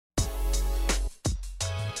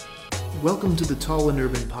Welcome to the Tall and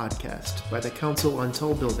Urban podcast by the Council on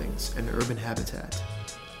Tall Buildings and Urban Habitat.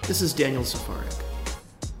 This is Daniel Safarik.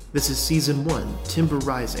 This is Season 1, Timber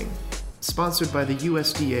Rising, sponsored by the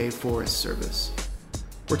USDA Forest Service.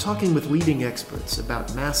 We're talking with leading experts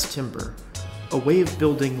about mass timber, a way of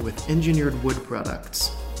building with engineered wood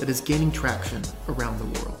products that is gaining traction around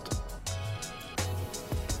the world.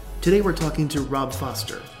 Today we're talking to Rob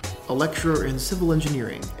Foster, a lecturer in civil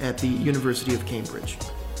engineering at the University of Cambridge.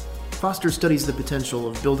 Foster studies the potential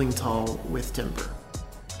of building tall with timber.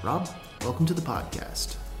 Rob, welcome to the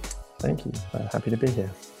podcast. Thank you. Happy to be here.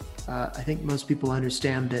 I think most people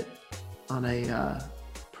understand that on a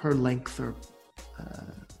per length or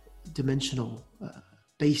dimensional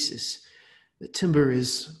basis, that timber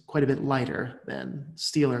is quite a bit lighter than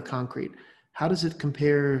steel or concrete. How does it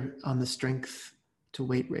compare on the strength to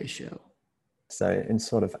weight ratio? So in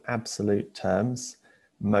sort of absolute terms,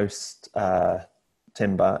 most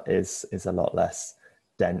timber is a lot less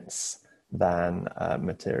dense than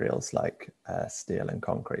materials like steel and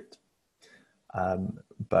concrete.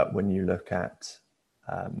 But when you look at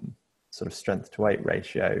sort of strength to weight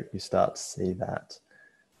ratio, you start to see that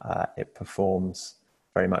it performs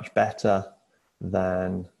very much better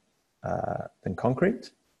than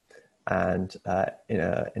concrete, and in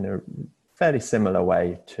a fairly similar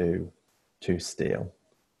way to steel.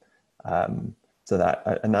 So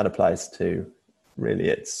that applies to really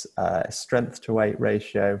its strength to weight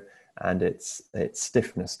ratio and its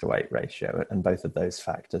stiffness to weight ratio, and both of those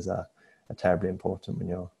factors are terribly important when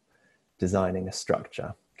you're designing a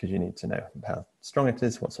structure, because you need to know how strong it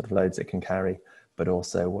is, what sort of loads it can carry, but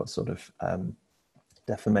also what sort of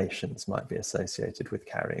deformations might be associated with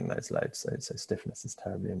carrying those loads. So stiffness is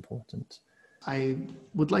terribly important. I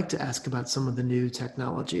would like to ask about some of the new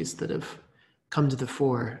technologies that have come to the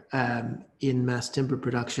fore in mass timber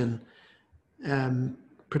production.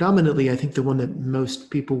 Predominantly, I think the one that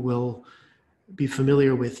most people will be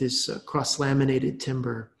familiar with is cross-laminated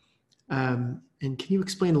timber. And can you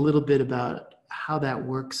explain a little bit about how that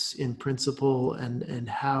works in principle and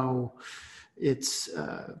how its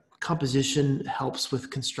composition helps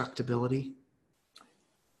with constructability?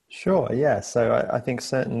 Sure, yeah. So I think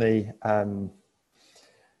certainly in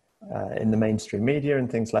the mainstream media and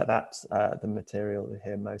things like that, the material we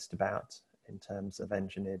hear most about in terms of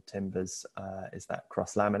engineered timbers is that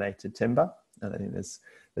cross-laminated timber, and I think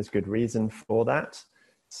there's good reason for that.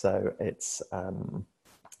 So it's a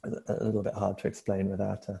little bit hard to explain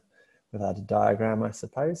without a diagram, I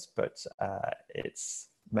suppose, but it's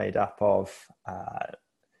made up of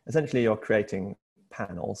essentially you're creating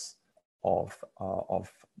panels of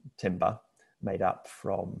timber made up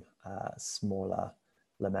from smaller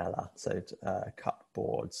lamella, so cut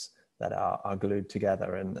boards that are glued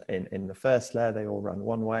together, and in the first layer they all run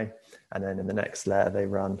one way, and then in the next layer they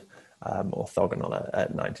run orthogonal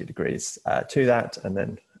at 90 degrees to that, and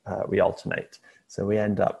then we alternate. So we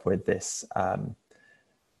end up with this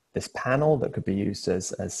this panel that could be used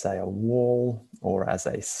as say a wall or as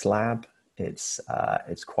a slab. It's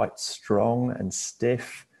quite strong and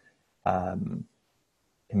stiff in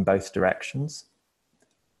both directions,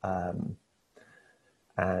 and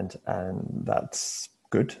that's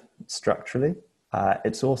good structurally.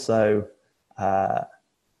 It's also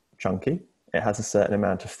chunky. It has a certain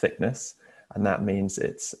amount of thickness, and that means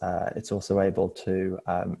it's also able to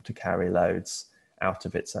carry loads out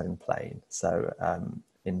of its own plane. So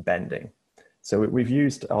in bending. So we've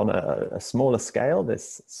used on a smaller scale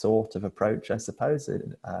this sort of approach, I suppose,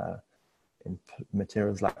 in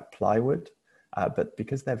materials like plywood, but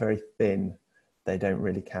because they're very thin, they don't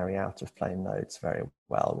really carry out of plane loads very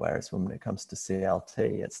well. Whereas when it comes to CLT,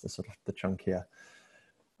 it's the sort of the chunkier,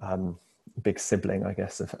 big sibling, I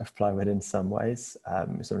guess, of plywood in some ways.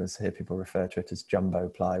 Sometimes hear people refer to it as jumbo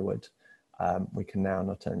plywood. We can now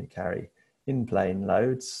not only carry in-plane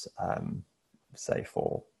loads, say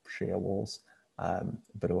for shear walls,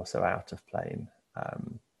 but also out of plane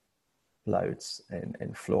loads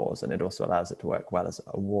in floors. And it also allows it to work well as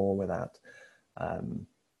a wall without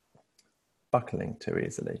buckling too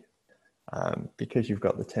easily. Because you've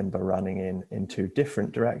got the timber running in two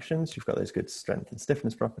different directions, you've got those good strength and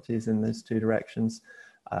stiffness properties in those two directions,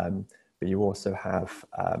 but you also have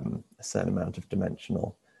a certain amount of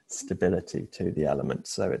dimensional stability to the element,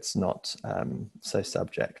 so it's not so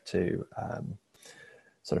subject to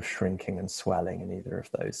sort of shrinking and swelling in either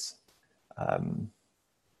of those kind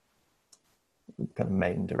of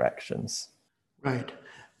main directions. Right.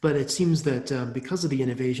 But it seems that because of the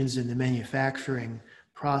innovations in the manufacturing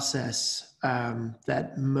process,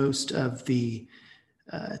 that most of the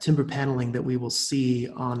timber paneling that we will see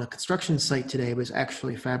on a construction site today was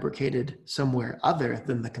actually fabricated somewhere other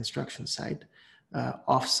than the construction site,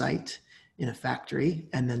 off-site in a factory,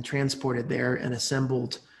 and then transported there and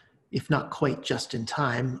assembled, if not quite just in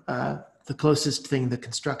time, the closest thing the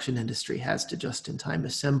construction industry has to just-in-time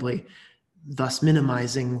assembly, thus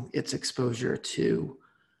minimizing its exposure to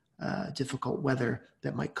difficult weather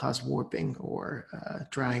that might cause warping or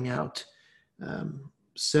drying out.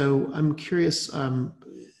 So I'm curious, do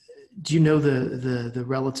you know the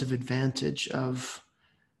relative advantage of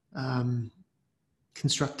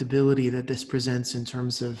constructability that this presents in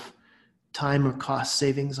terms of time or cost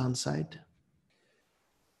savings on site?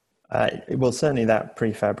 Well, certainly that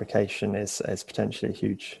prefabrication is potentially a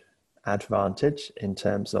huge advantage in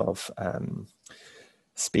terms of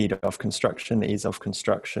speed of construction, ease of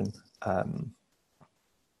construction,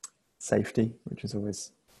 safety, which is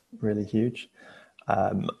always really huge.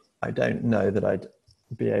 I don't know that I'd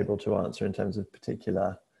be able to answer in terms of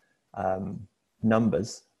particular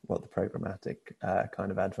numbers what the programmatic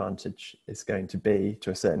kind of advantage is going to be.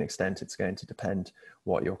 To a certain extent, it's going to depend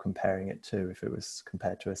what you're comparing it to. If it was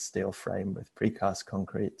compared to a steel frame with precast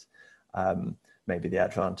concrete, maybe the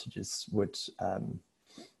advantages would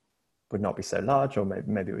not be so large, or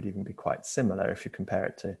maybe it would even be quite similar. If you compare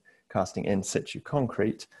it to casting in situ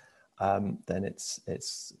concrete, then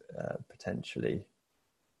it's potentially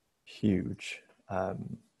huge.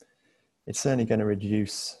 It's certainly going to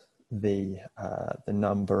reduce the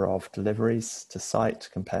number of deliveries to site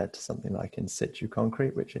compared to something like in situ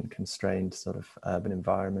concrete, which in constrained sort of urban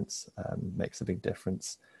environments makes a big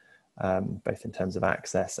difference, both in terms of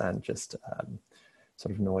access and just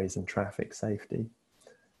sort of noise and traffic safety.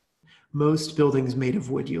 Most buildings made of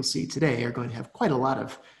wood you'll see today are going to have quite a lot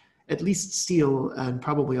of at least steel and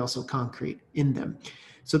probably also concrete in them.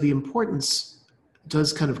 So the importance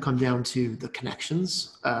does kind of come down to the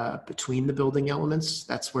connections between the building elements.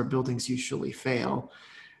 That's where buildings usually fail.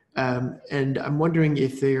 And I'm wondering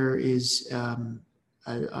if there is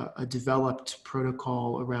a developed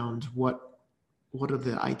protocol around what are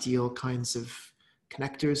the ideal kinds of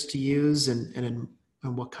connectors to use and in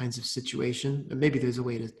what kinds of situation. And maybe there's a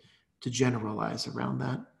way to generalize around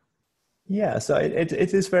that. Yeah, so it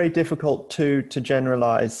is very difficult to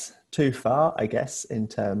generalize too far, I guess, in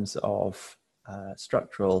terms of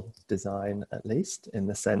structural design, at least, in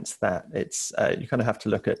the sense that it's you kind of have to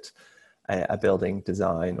look at a building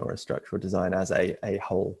design or a structural design as a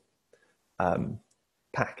whole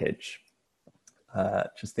package.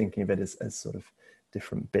 Just thinking of it as sort of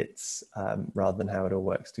different bits rather than how it all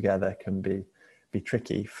works together can be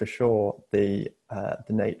tricky. For sure, the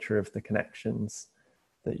nature of the connections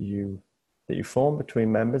that you form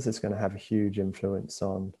between members is going to have a huge influence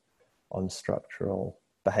on structural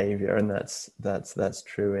behavior, and that's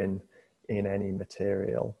true in any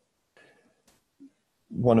material.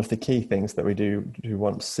 One of the key things that we do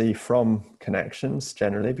want to see from connections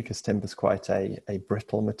generally, because timber is quite a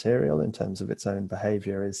brittle material in terms of its own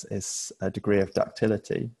behavior, is a degree of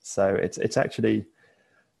ductility. So it's actually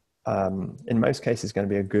in most cases going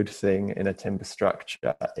to be a good thing in a timber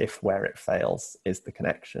structure if where it fails is the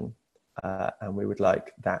connection, and we would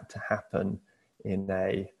like that to happen in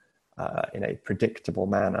a predictable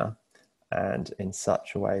manner and in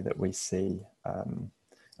such a way that we see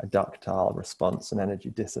a ductile response, an energy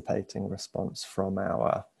dissipating response from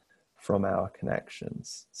our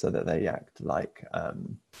connections, so that they act like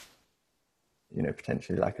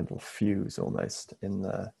potentially like a little fuse almost in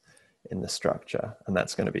the structure. And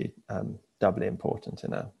that's going to be doubly important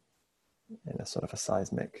in a sort of a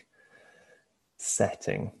seismic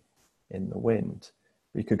setting in the wind.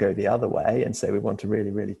 We could go the other way and say we want a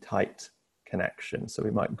really, really tight connection. So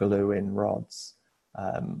we might glue in rods,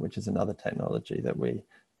 which is another technology that we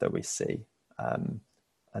see. And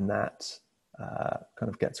that kind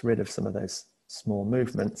of gets rid of some of those small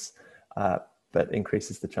movements, but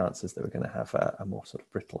increases the chances that we're going to have a more sort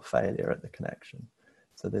of brittle failure at the connection.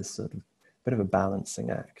 So there's sort of a bit of a balancing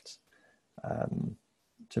act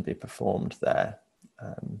to be performed there.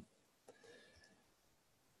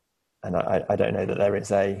 And I don't know that there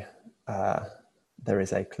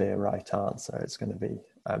is a clear right answer. It's going to be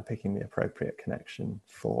picking the appropriate connection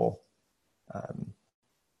for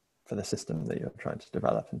the system that you're trying to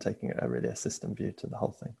develop and taking really a system view to the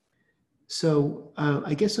whole thing. So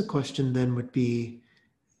I guess a question then would be,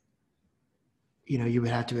 you would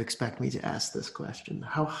have to expect me to ask this question.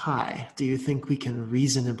 How high do you think we can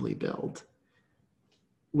reasonably build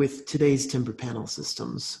with today's timber panel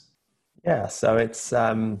systems? Yeah, so it's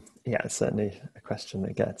certainly a question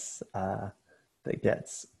that gets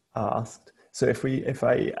asked. So if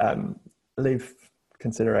I leave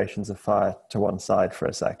considerations of fire to one side for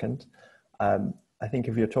a second. I think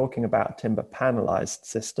if you're talking about timber panelized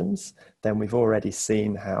systems, then we've already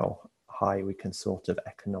seen how high we can sort of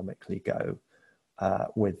economically go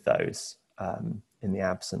with those in the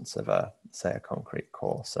absence of say a concrete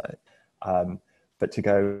core. So, but to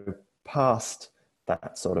go past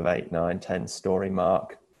that sort of 8, 9, 10 story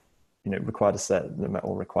mark, requires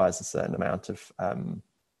a certain amount of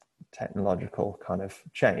technological kind of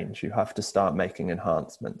change. You have to start making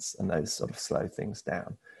enhancements, and those sort of slow things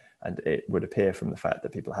down. And it would appear from the fact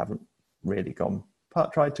that people haven't really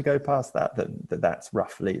tried to go past that's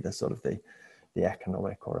roughly the sort of the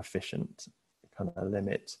economic or efficient kind of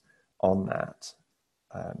limit on that.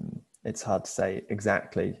 It's hard to say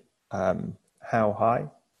exactly how high.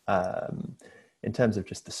 In terms of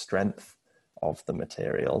just the strength of the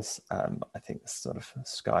materials, I think this sort of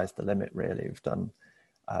sky's the limit, really. We've done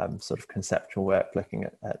sort of conceptual work looking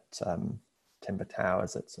at timber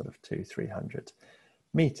towers at sort of 200-300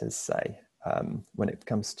 meters, say. When it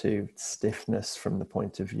comes to stiffness from the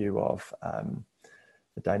point of view of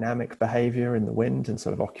the dynamic behavior in the wind and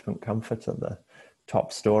sort of occupant comfort of the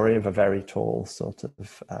top story of a very tall sort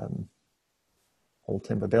of all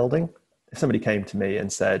timber building. If somebody came to me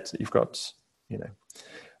and said, you've got,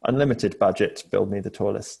 unlimited budget, build me the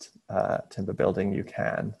tallest timber building you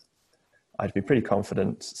can, I'd be pretty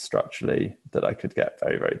confident structurally that I could get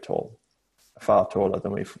very, very tall, far taller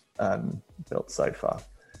than we've built so far.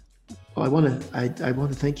 Well, I want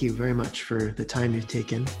to thank you very much for the time you've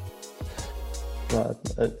taken. Well,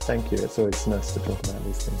 thank you. It's always nice to talk about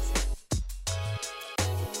these things.